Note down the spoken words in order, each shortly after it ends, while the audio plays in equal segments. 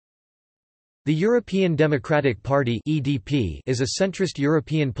The European Democratic Party (EDP) is a centrist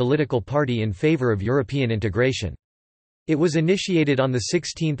European political party in favour of European integration. It was initiated on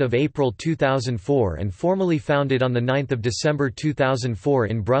 16 April 2004 and formally founded on 9 December 2004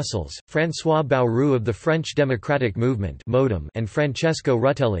 in Brussels. François Bayrou of the French Democratic Movement (MoDem) and Francesco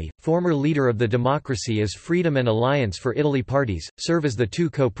Rutelli, former leader of the Democracy as Freedom and Alliance for Italy parties, serve as the two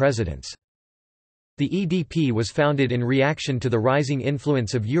co-presidents. The EDP was founded in reaction to the rising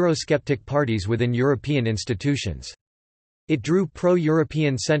influence of Eurosceptic parties within European institutions. It drew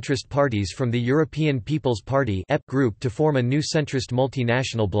pro-European centrist parties from the European People's Party (EP) group to form a new centrist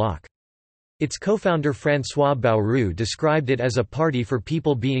multinational bloc. Its co-founder François Bayrou described it as a party for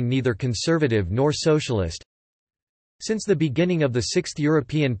people being neither conservative nor socialist. Since the beginning of the Sixth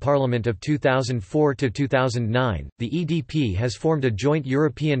European Parliament of 2004 to 2009, the EDP has formed a joint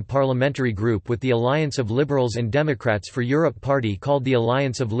European parliamentary group with the Alliance of Liberals and Democrats for Europe party called the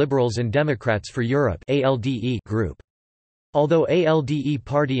Alliance of Liberals and Democrats for Europe (ALDE) group. Although ALDE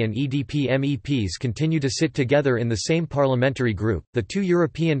party and EDP MEPs continue to sit together in the same parliamentary group, the two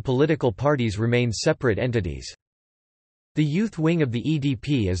European political parties remain separate entities. The youth wing of the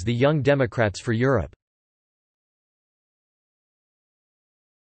EDP is the Young Democrats for Europe.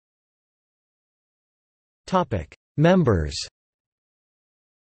 Members.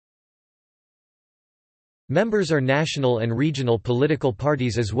 Members are national and regional political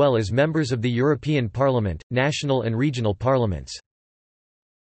parties as well as members of the European Parliament, national and regional parliaments.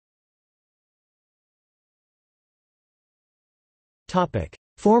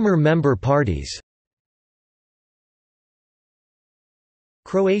 Former member parties.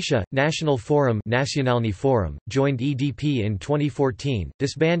 Croatia, National Forum Nacionalni Forum, joined EDP in 2014,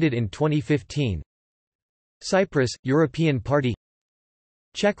 disbanded in 2015. Cyprus, European Party.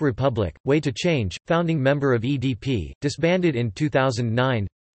 Czech Republic, Way to Change, founding member of EDP, disbanded in 2009.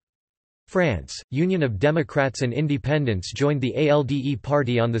 France, Union of Democrats and Independents joined the ALDE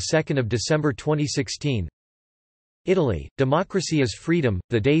party on 2 December 2016. Italy, Democracy is Freedom,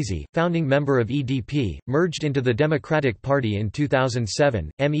 the DAISY, founding member of EDP, merged into the Democratic Party in 2007.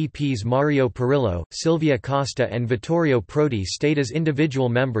 MEPs Mario Pirillo, Silvia Costa and Vittorio Prodi stayed as individual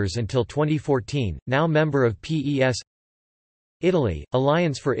members until 2014, now member of PES. Italy,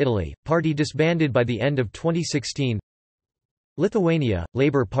 Alliance for Italy, party disbanded by the end of 2016. Lithuania,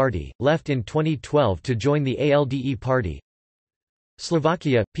 Labour Party, left in 2012 to join the ALDE party.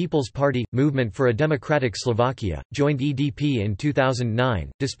 Slovakia, People's Party, Movement for a Democratic Slovakia, joined EDP in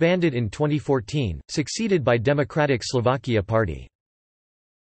 2009, disbanded in 2014, succeeded by Democratic Slovakia Party.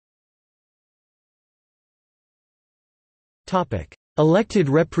 Elected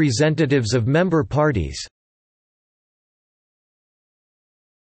representatives of member parties.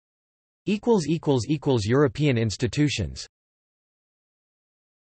 European institutions